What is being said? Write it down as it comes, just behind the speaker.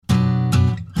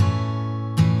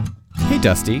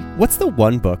Dusty, what's the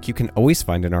one book you can always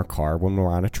find in our car when we're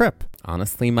on a trip?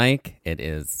 Honestly, Mike, it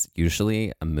is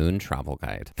usually a Moon travel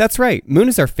guide. That's right. Moon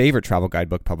is our favorite travel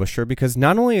guidebook publisher because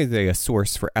not only are they a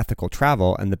source for ethical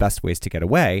travel and the best ways to get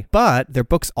away, but their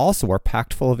books also are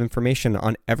packed full of information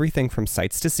on everything from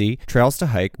sights to see, trails to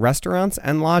hike, restaurants,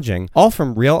 and lodging, all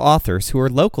from real authors who are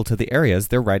local to the areas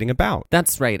they're writing about.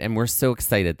 That's right, and we're so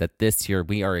excited that this year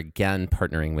we are again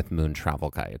partnering with Moon Travel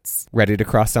Guides. Ready to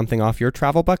cross something off your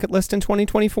travel bucket list in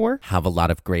 2024? Have a lot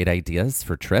of great ideas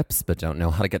for trips, but don't know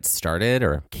how to get started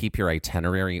or keep your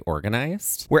itinerary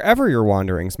organized? Wherever your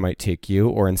wanderings might take you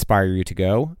or inspire you to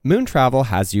go, Moon Travel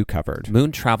has you covered.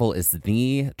 Moon Travel is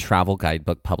the travel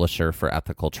guidebook publisher for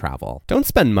ethical travel. Don't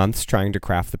spend months trying to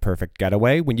craft the perfect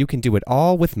getaway when you can do it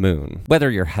all with Moon. Whether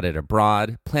you're headed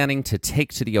abroad, planning to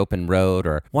take to the open road,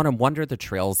 or want to wander the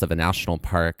trails of a national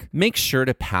park, make sure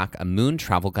to pack a Moon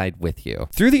travel guide with you.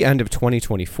 Through the end of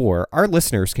 2024, our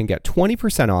listeners can get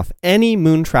 20% off any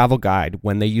Moon travel guide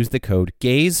when they use the code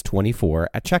GAZE24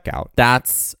 at checkout.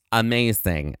 That's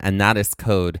amazing. And that is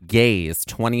code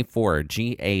GAZE24,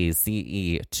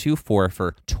 GAZE24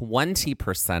 for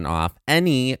 20% off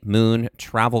any Moon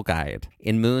travel guide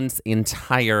in Moon's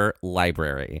entire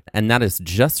library. And that is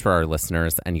just for our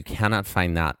listeners, and you cannot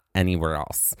find that anywhere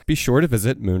else. Be sure to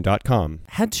visit moon.com.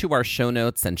 Head to our show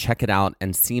notes and check it out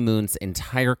and see Moon's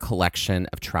entire collection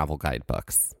of travel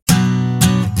guidebooks.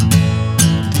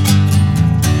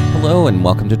 Hello and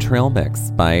welcome to Trail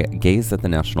Mix by Gaze at the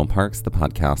National Parks, the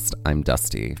podcast. I'm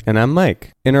Dusty. And I'm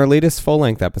Mike. In our latest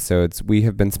full-length episodes, we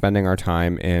have been spending our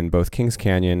time in both Kings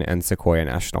Canyon and Sequoia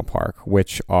National Park,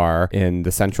 which are in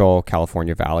the central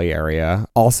California Valley area.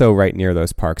 Also right near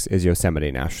those parks is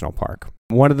Yosemite National Park.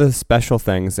 One of the special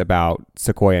things about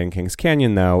Sequoia and Kings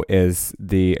Canyon, though, is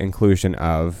the inclusion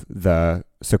of the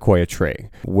sequoia tree,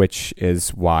 which is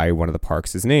why one of the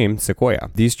parks is named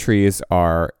Sequoia. These trees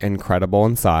are incredible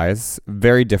in size,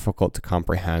 very difficult to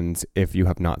comprehend if you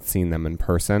have not seen them in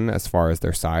person as far as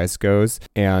their size goes,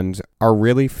 and are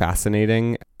really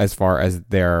fascinating as far as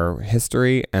their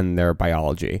history and their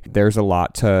biology. There's a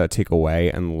lot to take away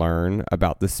and learn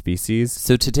about the species.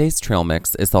 So today's Trail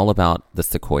Mix is all about the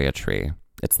sequoia tree,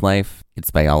 its life, its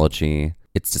biology,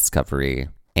 its discovery,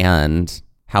 and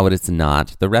how it is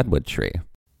not the redwood tree.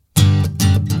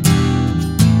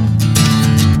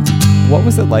 What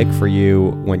was it like for you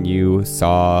when you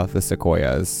saw the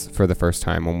sequoias for the first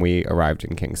time when we arrived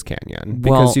in Kings Canyon?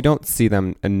 Because you don't see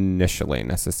them initially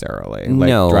necessarily,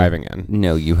 driving in.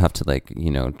 No, you have to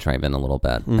drive in a little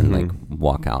bit and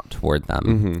walk out toward them.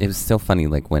 Mm-hmm. It was so funny,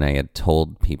 when I had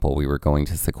told people we were going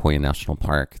to Sequoia National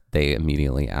Park, they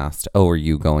immediately asked, "Oh, are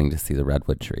you going to see the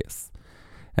redwood trees?"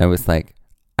 And I was like,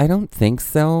 I don't think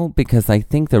so, because I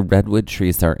think the redwood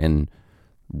trees are in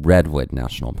Redwood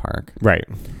National Park. Right.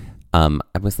 I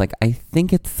was like, I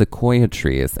think it's sequoia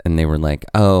trees. And they were like,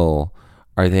 oh,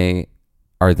 are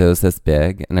those as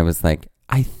big? And I was like,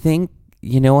 I think,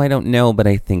 I don't know, but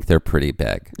I think they're pretty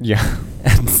big. Yeah.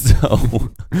 And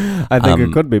so I think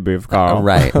it could be beef, Carl.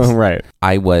 Right. Right.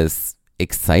 I was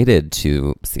excited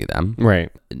to see them.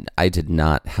 Right. I did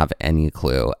not have any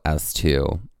clue as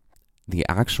to the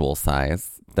actual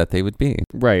size that they would be.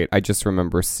 Right. I just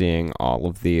remember seeing all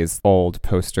of these old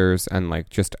posters and I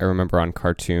remember on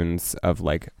cartoons of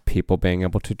people being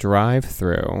able to drive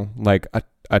through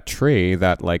a tree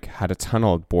that had a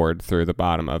tunnel bored through the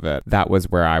bottom of it. That was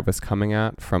where I was coming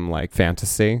at from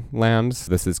fantasy lands.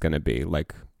 This is going to be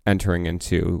entering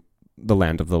into the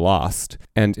land of the lost.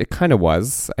 And it kind of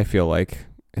was. I feel like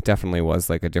it definitely was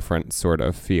a different sort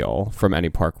of feel from any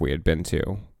park we had been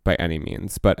to by any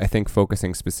means. But I think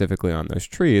focusing specifically on those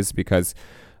trees, because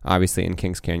obviously in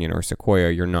Kings Canyon or Sequoia,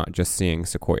 you're not just seeing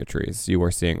sequoia trees. You are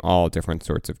seeing all different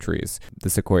sorts of trees. The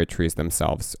sequoia trees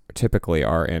themselves typically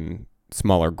are in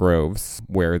smaller groves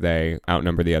where they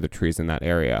outnumber the other trees in that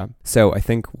area. So I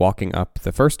think walking up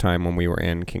the first time when we were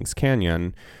in Kings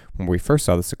Canyon, when we first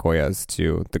saw the sequoias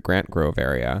to the Grant Grove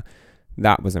area,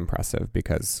 that was impressive,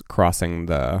 because crossing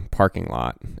the parking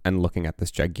lot and looking at this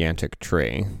gigantic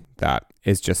tree that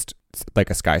is just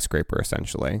like a skyscraper,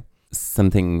 essentially.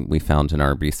 Something we found in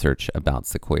our research about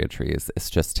sequoia trees is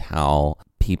just how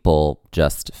people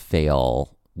just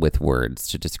fail with words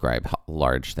to describe how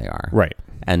large they are. Right.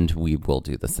 And we will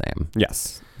do the same.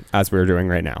 Yes. As we're doing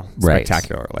right now. Right.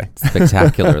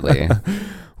 Spectacularly.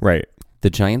 Right. The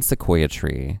giant sequoia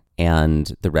tree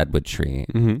and the redwood tree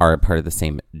are a part of the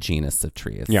same genus of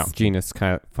trees. Yeah. Genus,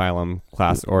 phylum,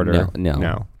 class, order.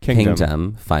 No.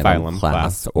 Kingdom, phylum,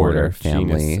 class, order,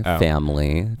 family, genus,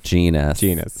 family, genus,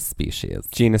 species.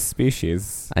 species.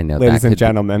 Species. I know, ladies that and could be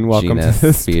gentlemen, welcome to genus,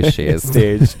 the species.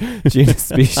 stage. Genus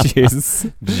species.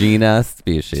 Genus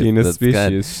species. Genus That's species.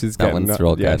 good. She's That one's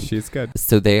real Yeah, good. she's good.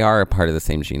 So they are a part of the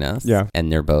same genus. Yeah.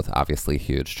 And they're both obviously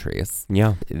huge trees.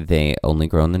 Yeah. They only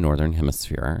grow in the northern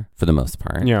hemisphere for the most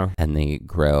part. Yeah. And they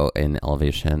grow in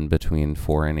elevation between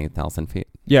 4,000 and 8,000 feet.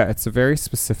 Yeah, it's a very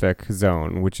specific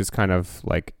zone, which is kind of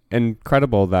like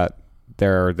incredible that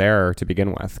they're there to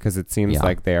begin with, because it seems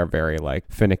like they are very like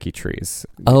finicky trees.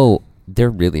 Oh,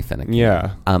 they're really finicky.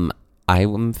 Yeah. I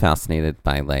am fascinated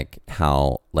by like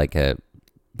how like a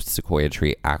sequoia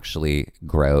tree actually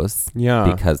grows. Yeah.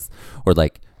 Because, or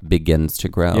like begins to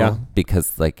grow. Yeah.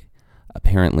 Because like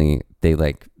apparently they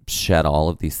like shed all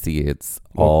of these seeds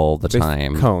all the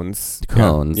time. Cones.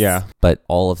 Yeah. But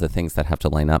all of the things that have to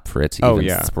line up for it to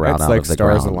even sprout it's out like of the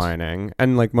stars ground. aligning.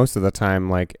 And like most of the time,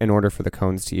 like in order for the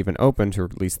cones to even open to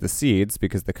release the seeds,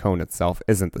 because the cone itself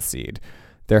isn't the seed,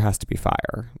 there has to be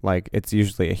fire. Like it's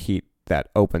usually a heat that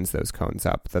opens those cones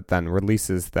up that then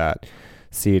releases that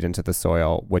seed into the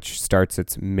soil, which starts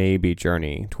its maybe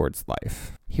journey towards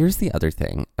life. Here's the other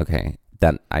thing, okay,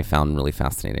 that I found really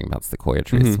fascinating about sequoia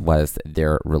trees was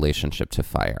their relationship to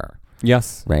fire.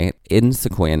 Yes. Right? In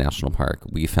Sequoia National Park,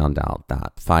 we found out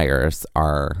that fires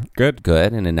are good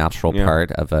and a natural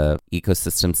part of a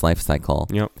ecosystem's life cycle.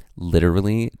 Yep.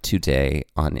 Literally today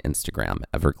on Instagram,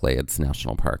 Everglades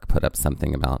National Park put up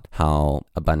something about how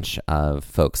a bunch of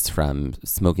folks from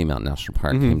Smoky Mountain National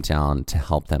Park came down to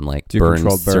help them like do burn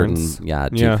controlled certain burns.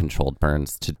 do controlled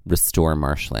burns to restore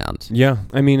marshland. Yeah,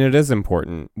 I mean, it is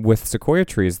important. With sequoia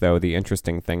trees, though, the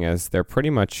interesting thing is they're pretty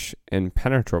much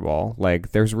impenetrable.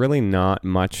 Like, there's really not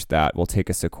much that will take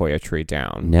a sequoia tree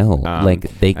down. No,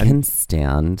 like they can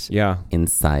stand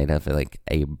inside of like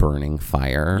a burning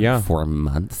fire for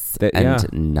months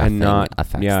nothing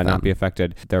affects them. Not be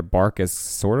affected. Their bark is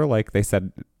sort of like, they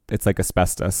said, it's like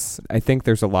asbestos. I think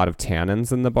there's a lot of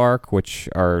tannins in the bark, which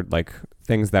are like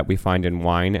things that we find in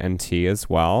wine and tea as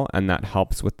well, and that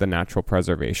helps with the natural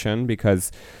preservation,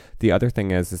 because the other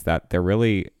thing is that they're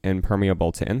really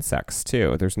impermeable to insects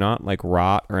too. There's not like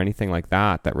rot or anything like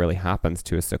that really happens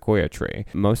to a sequoia tree.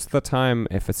 Most of the time,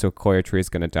 if a sequoia tree is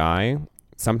going to die,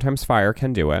 sometimes fire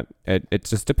can do it. It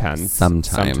just depends.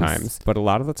 Sometimes. But a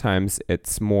lot of the times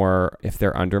it's more if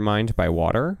they're undermined by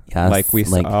water. Yes, like we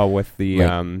saw with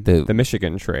the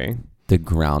Michigan tree. The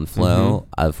ground flow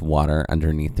of water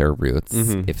underneath their roots.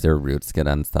 If their roots get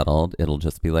unsettled, it'll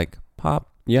just be like pop.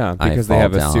 Yeah, because they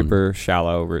have a super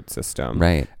shallow root system.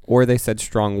 Right. Or they said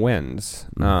strong winds.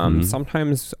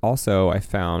 Sometimes also I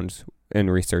found in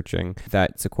researching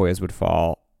that sequoias would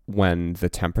fall when the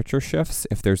temperature shifts,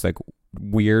 if there's like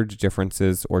weird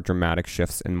differences or dramatic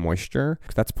shifts in moisture.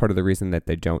 That's part of the reason that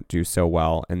they don't do so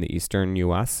well in the eastern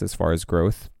US as far as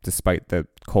growth, despite the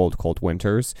cold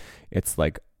winters. It's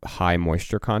like high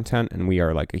moisture content, and we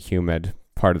are like a humid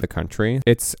part of the country.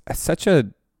 It's such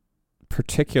a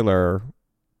particular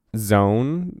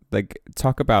zone. Like,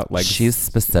 talk about like, she's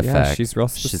specific. Yeah, she's real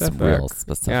specific.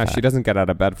 Yeah, she doesn't get out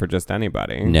of bed for just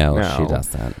anybody. No. She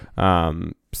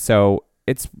doesn't. So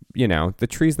it's, the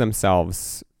trees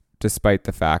themselves, despite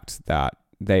the fact that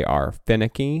they are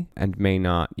finicky and may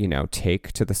not,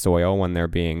 take to the soil when they're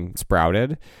being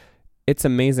sprouted, it's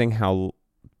amazing how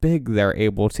big they're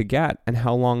able to get and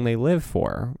how long they live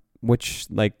for, which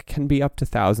like can be up to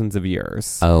thousands of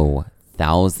years. Oh,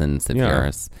 thousands of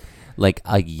years. Like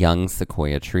a young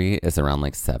sequoia tree is around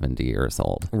like 70 years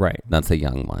old. Right. That's a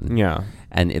young one. Yeah.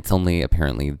 And it's only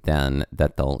apparently then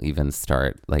that they'll even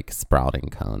start like sprouting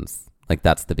cones. Like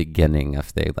that's the beginning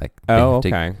of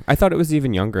okay. I thought it was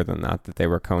even younger than that they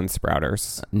were cone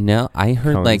sprouters. No, I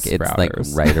heard cone like sprouters. It's like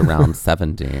right around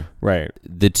 70. Right.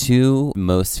 The two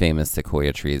most famous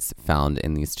sequoia trees found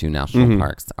in these two national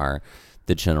parks are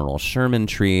the General Sherman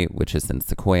tree, which is in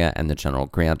Sequoia, and the General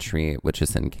Grant tree, which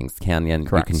is in Kings Canyon.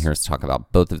 Correct. You can hear us talk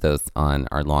about both of those on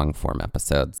our long form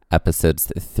episodes.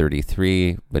 Episodes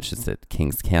 33, which is at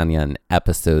Kings Canyon,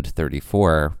 episode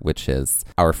 34, which is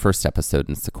our first episode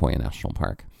in Sequoia National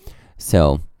Park.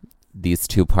 So these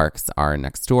two parks are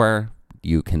next door.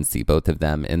 You can see both of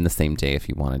them in the same day if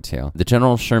you wanted to. The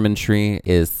General Sherman tree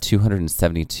is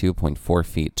 272.4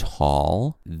 feet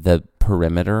tall. The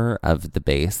perimeter of the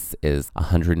base is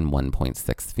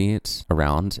 101.6 feet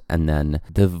around. And then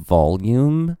the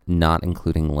volume, not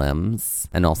including limbs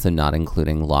and also not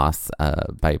including loss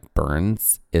by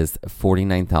burns, is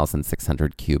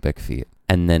 49,600 cubic feet.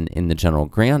 And then in the General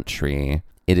Grant tree,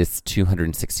 it is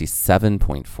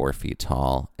 267.4 feet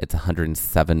tall. It's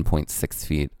 107.6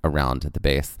 feet around at the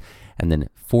base, and then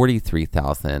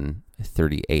 43,000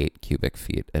 38 cubic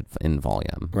feet in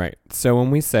volume. Right. So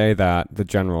when we say that the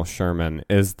General Sherman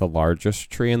is the largest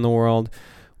tree in the world,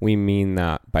 we mean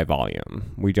that by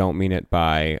volume. We don't mean it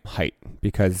by height,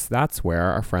 because that's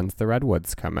where our friends the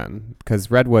redwoods come in.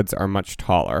 Because redwoods are much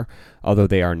taller, although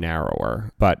they are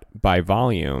narrower. But by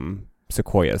volume,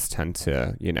 sequoias tend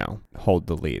to, hold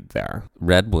the lead there.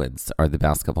 Redwoods are the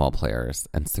basketball players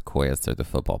and sequoias are the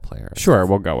football players. Sure,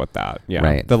 we'll go with that. Yeah.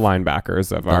 Right. The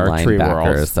linebackers of our tree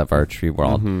world. Of our tree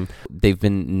world. Mm-hmm. They've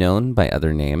been known by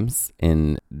other names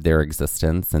in their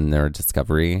existence and their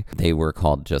discovery. They were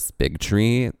called just big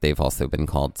tree. They've also been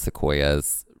called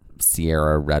sequoias,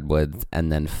 Sierra redwoods,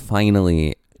 and then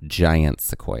finally giant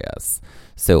sequoias.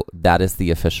 So that is the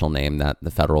official name that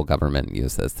the federal government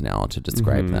uses now to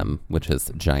describe them, which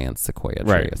is giant sequoia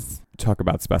trees. Talk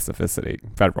about specificity,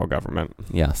 federal government.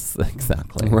 Yes,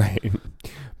 exactly. Right.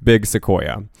 Big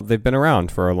sequoia. They've been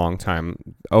around for a long time,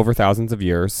 over thousands of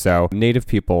years. So native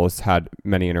peoples had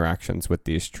many interactions with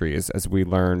these trees. As we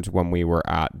learned when we were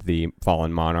at the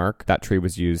Fallen Monarch, that tree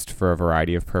was used for a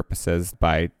variety of purposes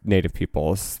by native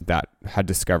peoples that had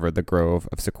discovered the grove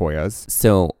of sequoias.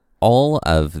 So all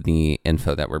of the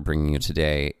info that we're bringing you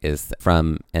today is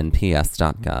from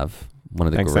nps.gov, one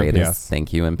of the greatest. NPS.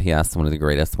 Thank you, NPS, one of the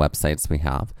greatest websites we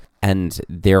have. And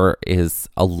there is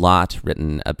a lot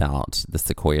written about the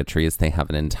sequoia trees. They have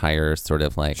an entire sort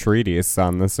of like treatise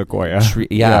on the sequoia.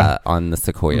 On the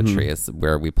sequoia trees,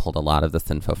 where we pulled a lot of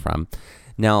this info from.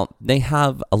 Now, they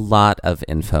have a lot of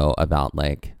info about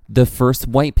like the first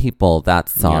white people that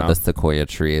saw the sequoia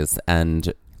trees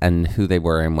and who they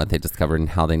were and what they discovered and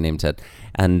how they named it.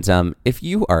 And if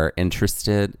you are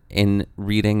interested in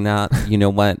reading that, you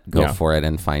know what? Go for it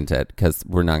and find it, because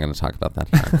we're not going to talk about that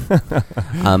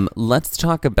here. Let's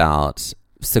talk about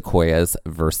sequoias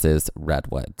versus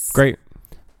redwoods. Great.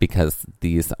 Because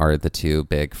these are the two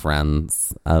big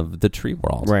friends of the tree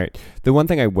world. Right. The one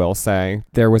thing I will say,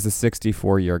 there was a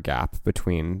 64-year gap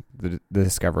between the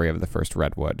discovery of the first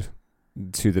redwood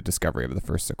to the discovery of the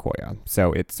first sequoia.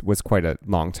 So it was quite a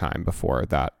long time before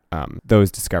that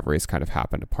those discoveries kind of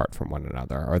happened apart from one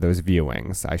another, or those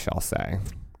viewings, I shall say.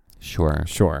 Sure.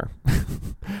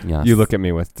 Yes. You look at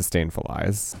me with disdainful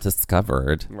eyes.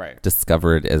 Discovered. Right.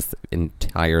 Discovered is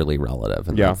entirely relative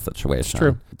in that situation. It's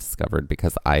true. Discovered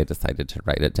because I decided to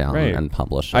write it down and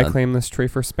publish it. I claim this tree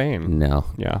for Spain. No.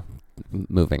 Yeah.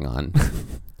 Moving on.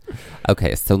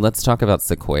 Okay, so let's talk about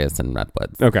sequoias and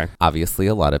redwoods. Okay. Obviously,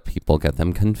 a lot of people get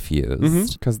them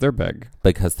confused. Because they're big.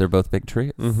 Because they're both big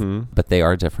trees. But they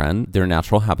are different. Their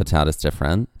natural habitat is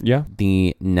different. Yeah.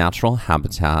 The natural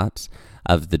habitat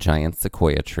of the giant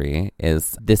sequoia tree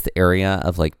is this area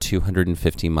of like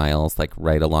 250 miles, like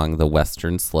right along the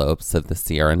western slopes of the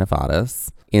Sierra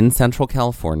Nevadas in Central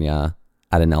California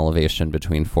at an elevation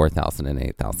between 4,000 and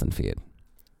 8,000 feet.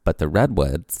 But the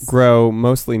redwoods grow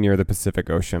mostly near the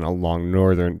Pacific Ocean along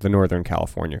the northern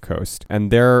California coast. And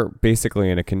they're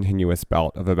basically in a continuous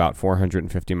belt of about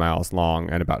 450 miles long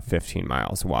and about 15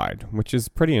 miles wide, which is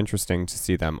pretty interesting to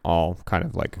see them all kind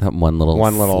of like that one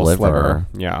little sliver.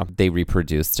 Yeah. They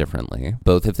reproduce differently.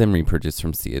 Both of them reproduce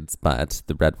from seeds, but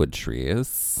the redwood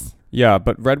trees... Yeah,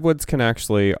 but redwoods can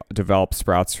actually develop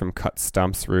sprouts from cut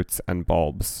stumps, roots, and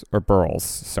bulbs. Or burls,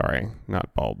 sorry.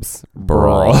 Not bulbs.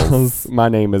 Burls. My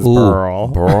name is Burl.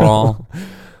 Burl.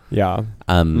 Yeah.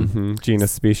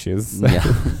 Genus, species.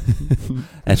 Yeah.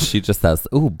 And she just says,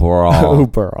 ooh, Burl. Ooh,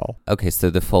 Burl. Okay, so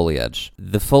the foliage.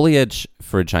 The foliage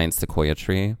for a giant sequoia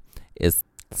tree is...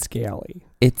 scaly.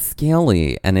 It's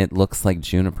scaly, and it looks like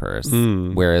junipers,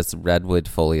 whereas redwood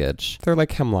foliage... they're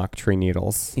like hemlock tree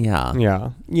needles. Yeah.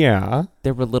 Yeah.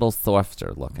 They were a little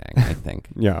softer looking, I think.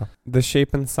 Yeah. The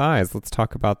shape and size, let's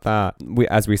talk about that.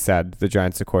 As we said, the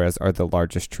giant sequoias are the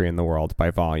largest tree in the world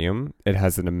by volume. It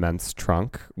has an immense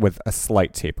trunk with a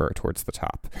slight taper towards the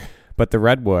top. But the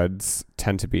redwoods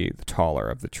tend to be the taller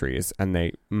of the trees, and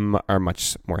they are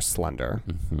much more slender.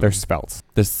 They're svelte.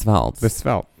 They're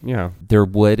svelte, yeah. Their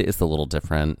wood is a little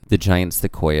different. The giant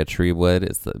sequoia tree wood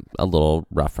is a little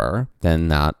rougher than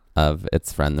that of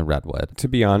its friend, the redwood. To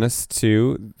be honest,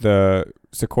 too, the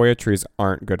sequoia trees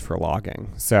aren't good for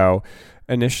logging. So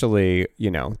initially,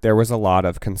 there was a lot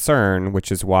of concern,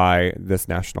 which is why this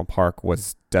national park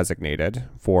was designated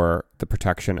for the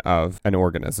protection of an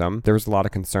organism. There was a lot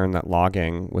of concern that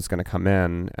logging was going to come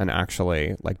in and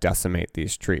actually decimate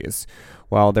these trees.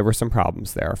 Well, there were some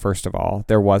problems there. First of all,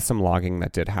 there was some logging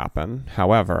that did happen.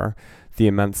 However, the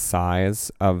immense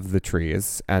size of the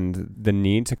trees and the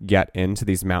need to get into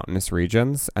these mountainous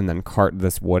regions and then cart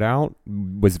this wood out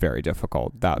was very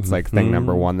difficult. That's thing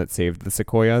number one that saved the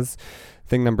sequoias.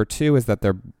 Thing number two is that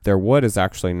their wood is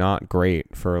actually not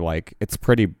great for it's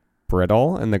pretty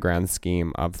brittle in the grand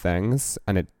scheme of things,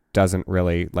 and it doesn't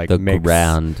really like the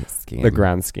grand scheme.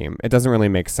 It doesn't really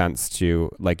make sense to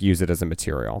like use it as a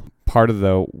material. Part of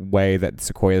the way that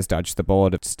sequoias dodged the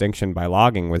bullet of extinction by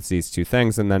logging was these two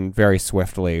things, and then very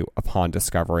swiftly upon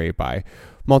discovery by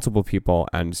multiple people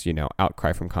and, you know,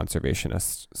 outcry from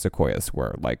conservationists, sequoias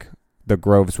were like, the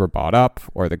groves were bought up,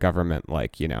 or the government,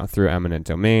 like, you know, through eminent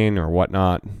domain or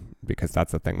whatnot, because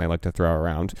that's the thing they like to throw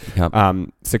around,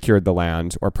 secured the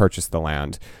land or purchased the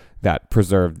land that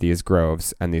preserved these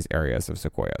groves and these areas of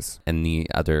sequoias. And the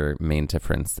other main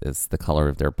difference is the color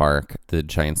of their bark. The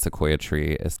giant sequoia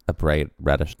tree is a bright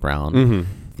reddish brown. Mm-hmm.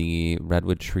 The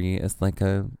redwood tree is like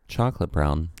a chocolate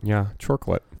brown. Yeah,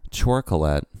 chocolate.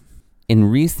 In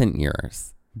recent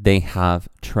years, they have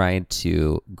tried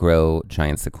to grow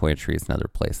giant sequoia trees in other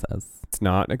places. It's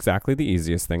not exactly the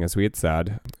easiest thing, as we had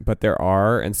said, but there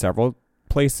are in several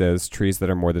places trees that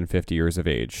are more than 50 years of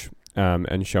age.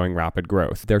 And showing rapid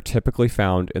growth. They're typically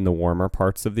found in the warmer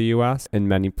parts of the U.S., in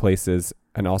many places,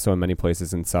 and also in many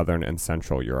places in southern and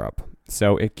central Europe.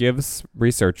 So it gives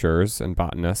researchers and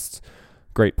botanists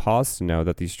great pause to know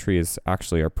that these trees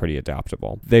actually are pretty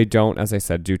adaptable. They don't, as I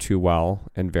said, do too well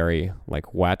in very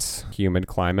like wet, humid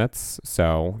climates,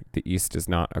 so the east is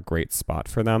not a great spot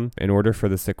for them. In order for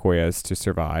the sequoias to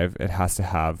survive, it has to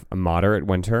have a moderate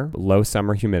winter, low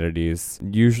summer humidities.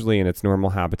 Usually in its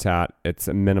normal habitat, it's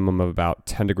a minimum of about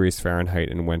 10 degrees Fahrenheit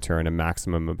in winter and a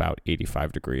maximum of about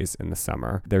 85 degrees in the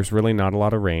summer. There's really not a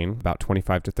lot of rain, about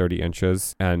 25 to 30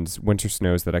 inches, and winter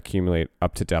snows that accumulate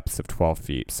up to depths of 12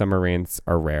 feet. Summer rains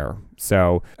are rare.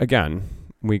 So again,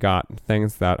 we got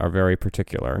things that are very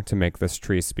particular to make this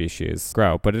tree species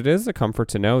grow. But it is a comfort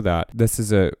to know that this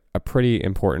is a pretty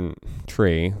important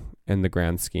tree in the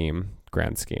grand scheme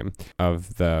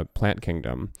of the plant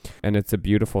kingdom. And it's a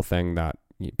beautiful thing that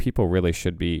people really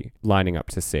should be lining up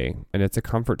to see. And it's a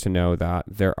comfort to know that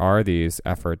there are these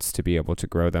efforts to be able to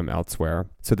grow them elsewhere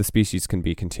so the species can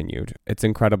be continued. It's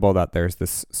incredible that there's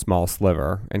this small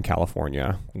sliver in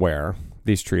California where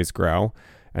these trees grow,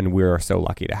 and we're so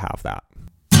lucky to have that.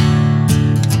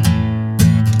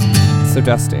 So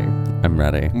Dusty, I'm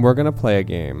ready. We're going to play a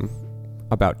game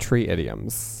about tree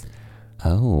idioms.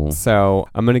 Oh. So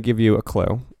I'm going to give you a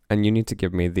clue, and you need to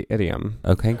give me the idiom.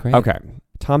 Okay, great. Okay.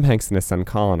 Tom Hanks and his son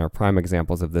Colin are prime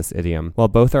examples of this idiom. While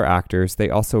both are actors, they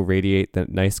also radiate the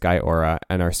nice guy aura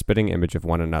and are spitting image of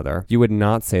one another. You would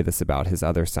not say this about his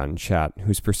other son, Chet,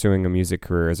 who's pursuing a music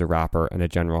career as a rapper and a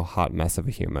general hot mess of a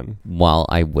human. While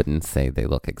I wouldn't say they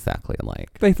look exactly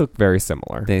alike. They look very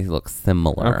similar. They look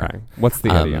similar. Okay. What's the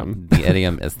idiom? The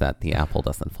idiom is that the apple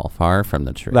doesn't fall far from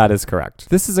the tree. That is correct.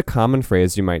 This is a common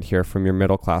phrase you might hear from your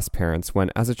middle-class parents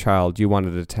when, as a child, you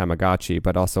wanted a Tamagotchi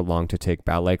but also longed to take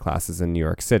ballet classes in New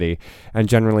York City and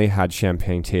generally had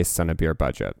champagne tastes on a beer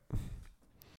budget.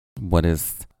 What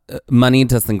is... money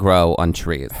doesn't grow on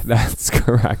trees. That's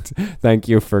correct. Thank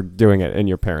you for doing it in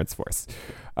your parents' voice.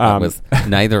 That was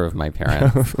neither of my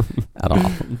parents at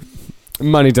all.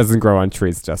 Money doesn't grow on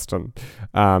trees, Justin.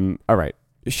 All right.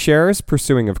 Cher's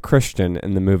pursuing of Christian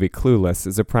in the movie Clueless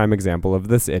is a prime example of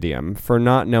this idiom, for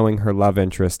not knowing her love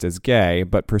interest is gay,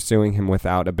 but pursuing him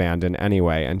without abandon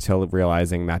anyway until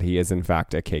realizing that he is in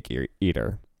fact a cake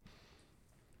eater.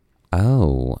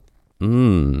 Oh, I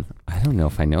don't know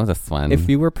if I know this one. If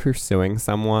you were pursuing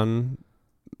someone,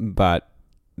 but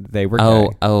they were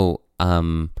gay.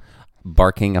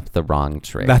 Barking up the wrong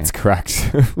tree. That's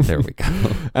correct. There we go.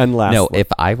 And lastly, no, if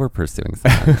I were pursuing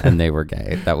someone and they were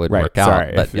gay, that would work out.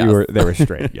 Sorry, but if they were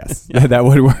straight, yes. Yeah, that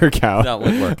would work out. That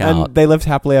would work out. And they lived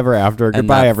happily ever after.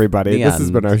 Goodbye, everybody. This has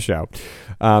been our show.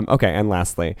 Okay, and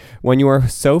lastly, when you are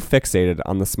so fixated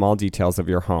on the small details of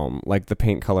your home, like the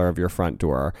paint color of your front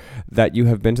door, that you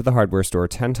have been to the hardware store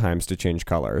 10 times to change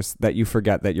colors, that you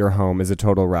forget that your home is a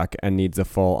total wreck and needs a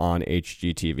full-on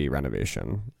HGTV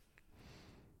renovation.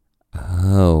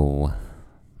 Oh.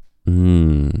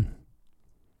 Oh,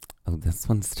 this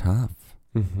one's tough.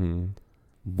 Mm-hmm.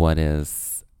 What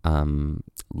is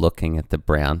looking at the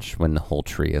branch when the whole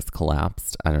tree is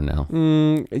collapsed? I don't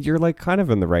know. You're like kind of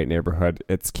in the right neighborhood.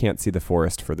 It's can't see the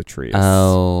forest for the trees.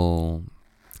 Oh,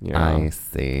 yeah. I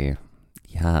see.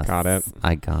 Yes. Got it.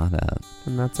 I got it.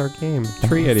 And that's our game.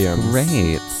 Tree idioms.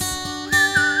 Great.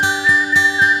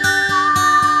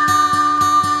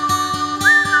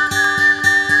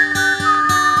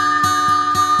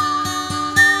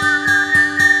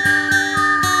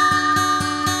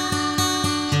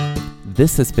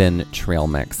 This has been Trail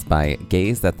Mix by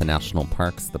Gaze at the National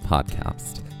Parks, the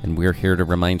podcast. And we're here to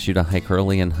remind you to hike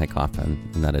early and hike often,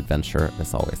 and that adventure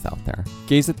is always out there.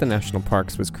 Gaze at the National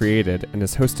Parks was created and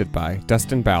is hosted by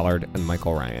Dustin Ballard and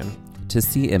Michael Ryan. To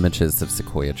see images of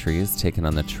sequoia trees taken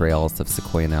on the trails of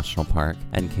Sequoia National Park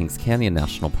and Kings Canyon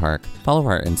National Park, follow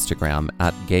our Instagram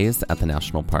at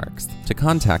gazeatthenationalparks. To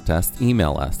contact us,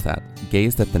 email us at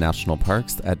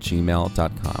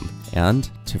gazeatthenationalparks@gmail.com. And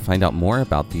to find out more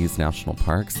about these national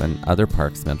parks and other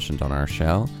parks mentioned on our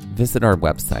show, visit our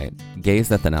website,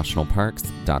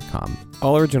 gazeatthenationalparks.com.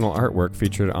 All original artwork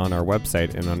featured on our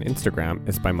website and on Instagram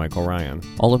is by Michael Ryan.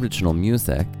 All original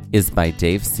music is by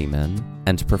Dave Seaman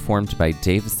and performed by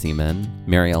Dave Seaman,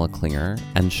 Mariella Klinger,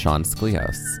 and Sean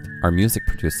Sklios. Our music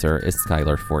producer is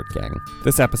Skylar Fortgang.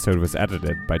 This episode was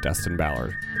edited by Dustin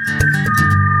Ballard.